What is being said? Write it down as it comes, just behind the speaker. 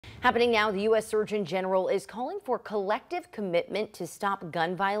Happening now, the U.S. Surgeon General is calling for collective commitment to stop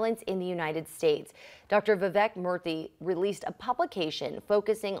gun violence in the United States. Dr. Vivek Murthy released a publication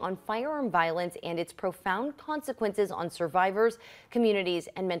focusing on firearm violence and its profound consequences on survivors, communities,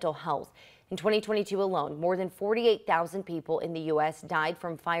 and mental health. In 2022 alone, more than 48,000 people in the U.S. died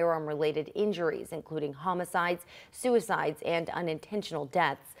from firearm-related injuries, including homicides, suicides, and unintentional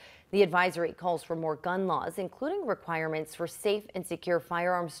deaths. The advisory calls for more gun laws, including requirements for safe and secure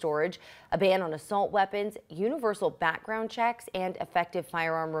firearm storage, a ban on assault weapons, universal background checks, and effective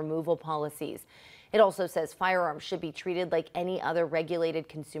firearm removal policies. It also says firearms should be treated like any other regulated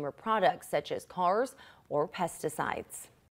consumer products, such as cars or pesticides.